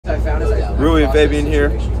Rui and Fabian here.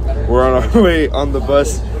 We're on our way on the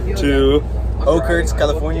bus to Oakhurst,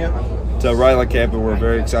 California. To RYLA camp, and we're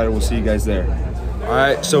very excited. We'll see you guys there. All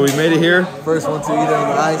right, so we made it here. First one to eat on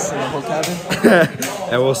the ice in the whole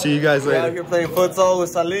cabin. And we'll see you guys later. We're out here playing futsal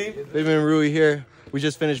with Salim. Fabian and Rui here. We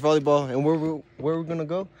just finished volleyball, and where we're gonna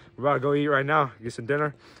go? We're about to go eat right now, get some dinner,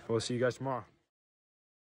 and we'll see you guys tomorrow.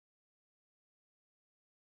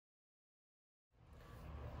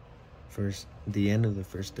 The end of the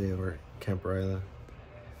first day of our Camp RYLA.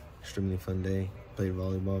 Extremely fun day. Played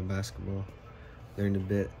volleyball and basketball. Learned a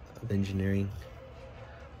bit of engineering.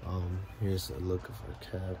 Here's a look of our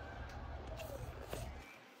camp.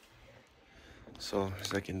 So,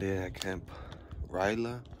 second day at Camp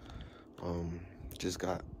RYLA. Just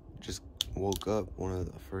woke up. One of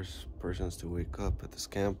the first persons to wake up at this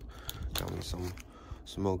camp. Got me some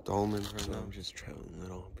smoked almonds right now. I'm just traveling a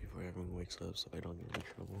little before everyone wakes up so I don't get in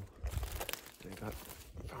trouble. I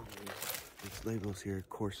found these labels here.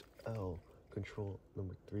 Course L, control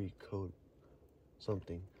number 3, code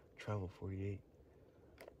something, travel 48,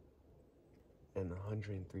 and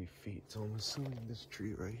 103 feet. So I'm assuming this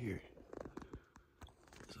tree right here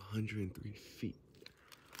is 103 feet.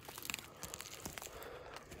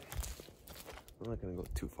 I'm not gonna go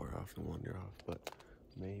too far off and wander off, but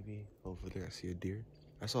maybe over there I see a deer.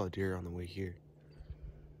 I saw a deer on the way here.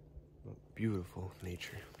 Beautiful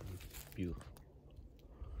nature, beautiful.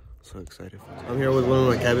 So excited for this. I'm here with one of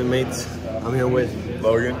my cabin mates. I'm here with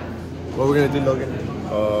Logan. What we're gonna do, Logan?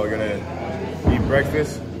 We're gonna eat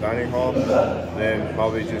breakfast, dining hall, then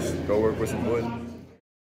probably just go work with some wood.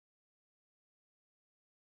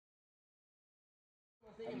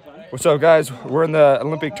 What's up, guys? We're in the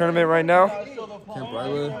Olympic tournament right now. Camp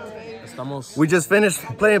RYLA. We just finished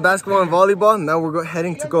playing basketball and volleyball. Now we're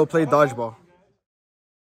heading to go play dodgeball.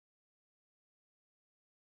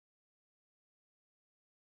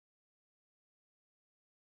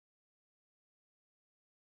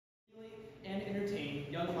 And entertain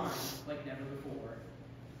young minds like never before.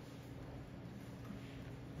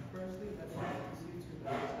 Firstly,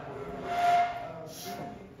 let's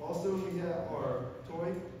also, we have our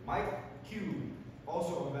toy, Mike Q,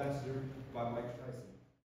 also ambassador by Mike Tyson.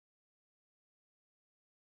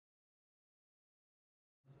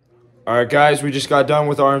 All right, guys, we just got done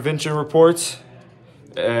with our invention reports,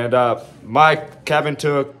 and my cabin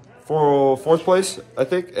took fourth place, I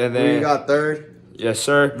think, and then we got third. Yes,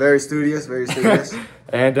 sir. Very studious, very studious.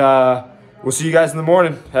 And we'll see you guys in the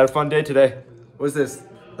morning. Had a fun day today. What's this?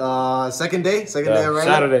 Second day? Second day already?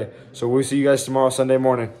 Saturday. So we'll see you guys tomorrow, Sunday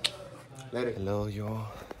morning. Later. Hello, y'all.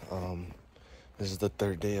 This is the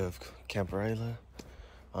third day of Camp RYLA.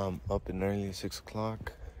 Up and early, 6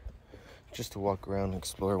 o'clock. Just to walk around and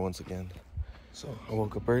explore once again. So I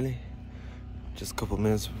woke up early. Just a couple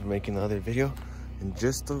minutes before making the other video. And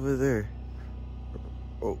just over there,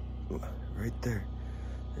 oh, right there,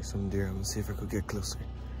 there's some deer. I'm gonna see if I could get closer.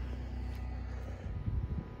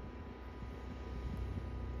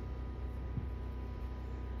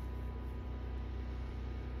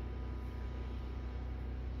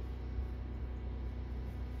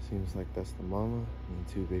 Seems like that's the mama and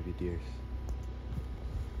 2 baby deers.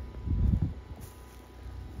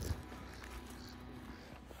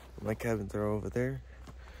 My cabins are over there,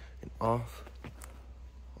 and off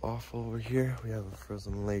over here we have a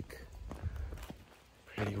frozen lake.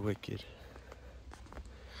 Pretty wicked.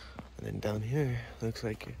 And then down here looks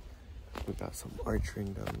like we got some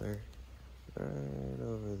archering down there, right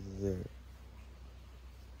over there,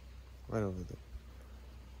 right over there.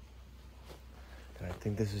 And I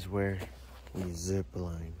think this is where we zip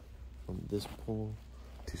line from this pool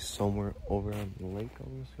to somewhere over on the lake,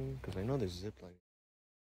 I'm assuming, because I know there's zip line.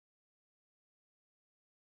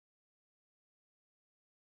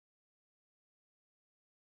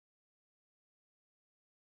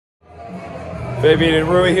 Fabian and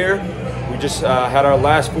Rui here. We just had our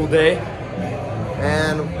last full day.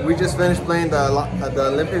 And we just finished playing the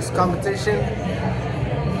Olympics competition.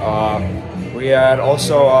 We had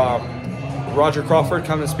also Roger Crawford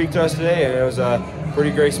come and speak to us today, and it was a pretty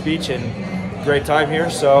great speech and great time here.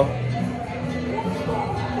 So,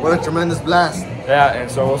 what a tremendous blast. Yeah, and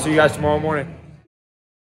so we'll see you guys tomorrow morning.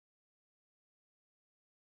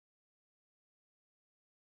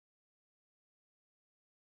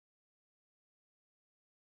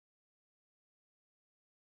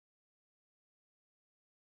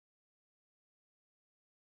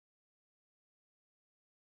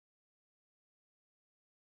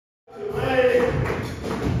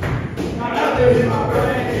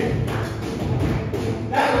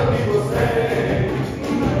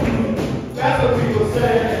 That's what people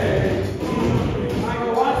say. I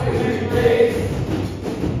go watch it every day.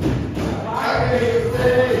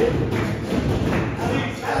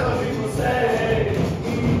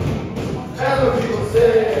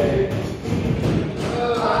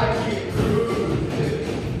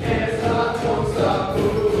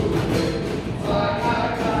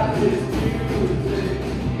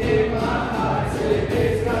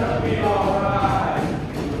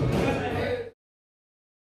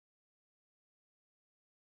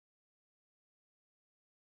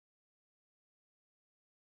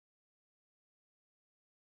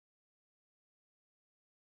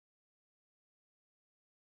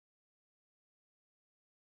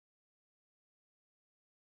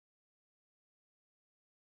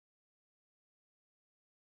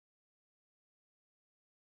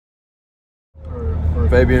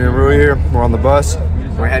 Fabian and Rui here. We're on the bus.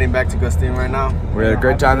 We're heading back to Gustine right now. We had a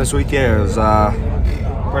great time this weekend. It was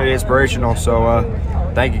pretty inspirational. So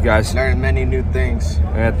thank you guys. Learned many new things.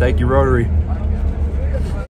 And thank you, Rotary.